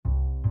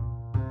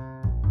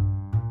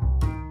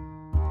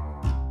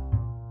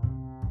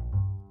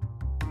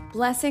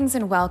Blessings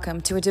and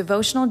welcome to a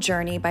devotional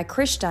journey by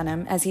Chris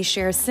Dunham as he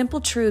shares simple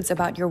truths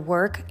about your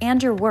work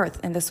and your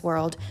worth in this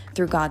world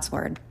through God's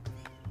Word.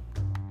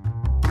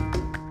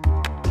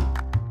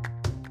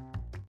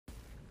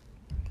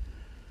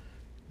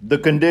 The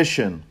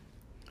condition,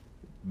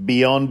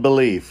 beyond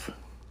belief.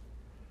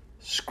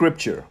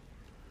 Scripture.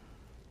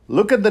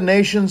 Look at the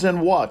nations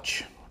and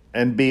watch,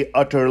 and be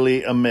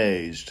utterly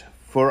amazed.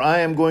 For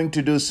I am going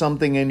to do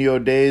something in your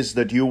days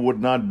that you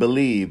would not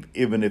believe,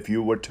 even if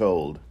you were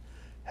told.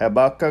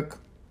 Habakkuk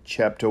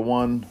chapter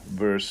 1,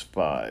 verse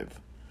 5.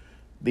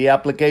 The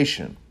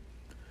application.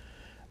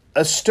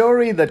 A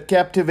story that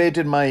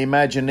captivated my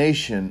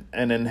imagination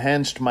and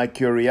enhanced my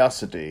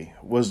curiosity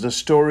was the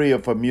story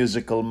of a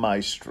musical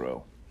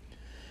maestro.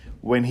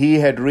 When he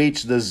had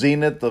reached the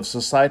zenith of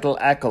societal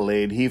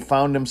accolade, he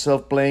found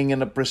himself playing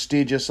in a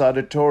prestigious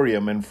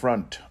auditorium in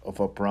front of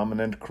a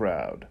prominent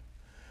crowd.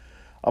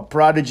 A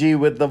prodigy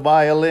with the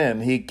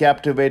violin, he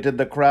captivated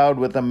the crowd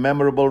with a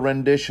memorable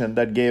rendition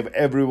that gave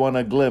everyone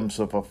a glimpse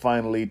of a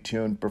finely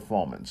tuned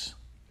performance.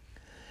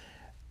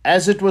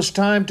 As it was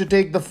time to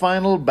take the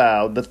final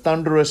bow, the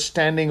thunderous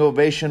standing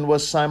ovation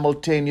was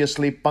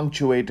simultaneously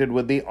punctuated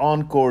with the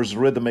encore's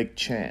rhythmic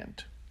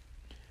chant.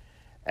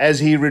 As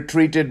he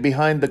retreated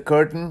behind the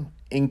curtain,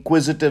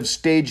 inquisitive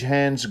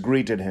stagehands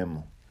greeted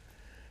him.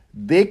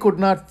 They could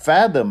not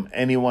fathom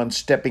anyone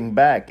stepping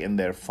back in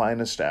their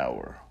finest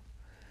hour.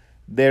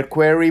 Their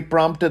query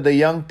prompted the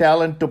young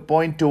talent to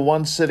point to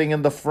one sitting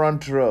in the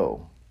front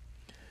row.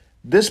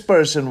 This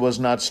person was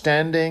not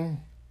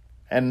standing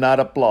and not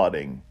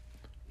applauding.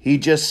 He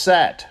just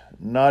sat,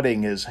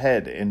 nodding his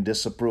head in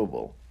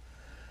disapproval.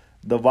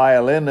 The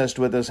violinist,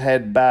 with his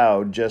head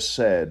bowed, just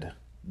said,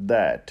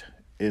 "That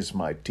is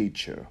my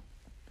teacher."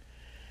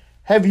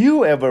 Have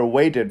you ever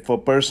waited for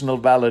personal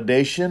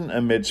validation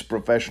amidst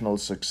professional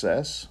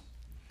success?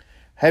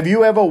 Have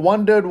you ever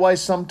wondered why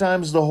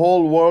sometimes the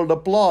whole world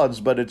applauds,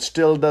 but it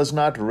still does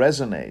not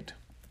resonate?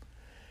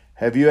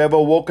 Have you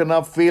ever woken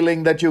up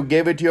feeling that you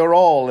gave it your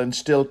all and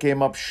still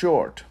came up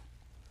short?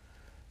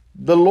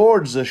 The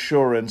Lord's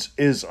assurance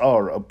is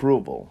our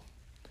approval.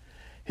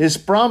 His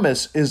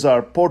promise is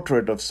our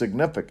portrait of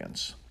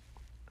significance.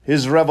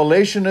 His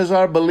revelation is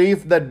our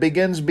belief that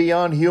begins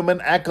beyond human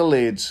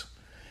accolades.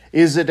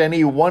 Is it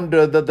any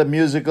wonder that the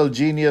musical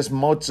genius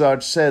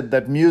Mozart said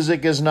that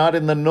music is not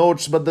in the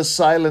notes but the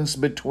silence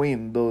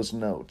between those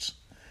notes?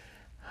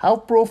 How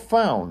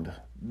profound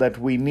that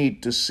we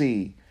need to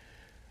see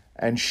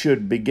and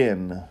should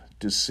begin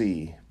to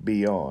see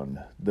beyond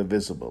the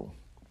visible.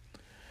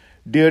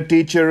 Dear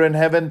teacher in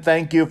heaven,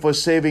 thank you for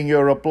saving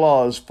your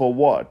applause for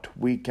what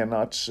we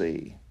cannot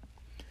see.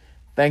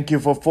 Thank you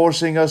for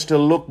forcing us to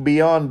look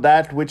beyond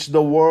that which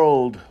the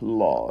world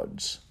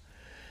lauds.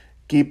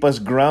 Keep us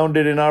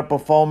grounded in our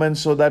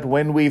performance so that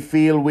when we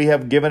feel we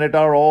have given it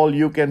our all,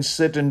 you can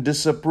sit in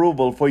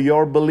disapproval, for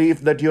your belief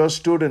that your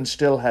student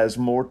still has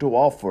more to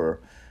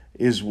offer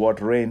is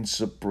what reigns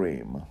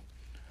supreme.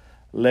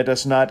 Let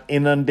us not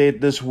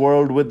inundate this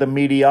world with the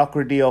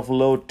mediocrity of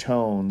low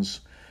tones,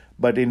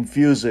 but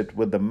infuse it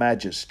with the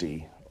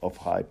majesty of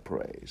high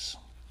praise.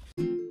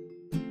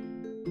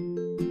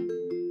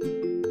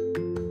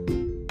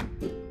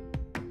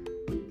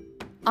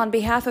 On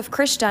behalf of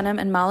Chris Dunham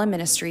and Mala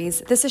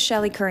Ministries, this is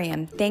Shelley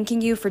Kurian,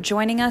 thanking you for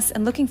joining us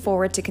and looking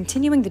forward to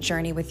continuing the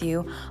journey with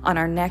you on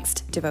our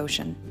next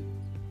devotion.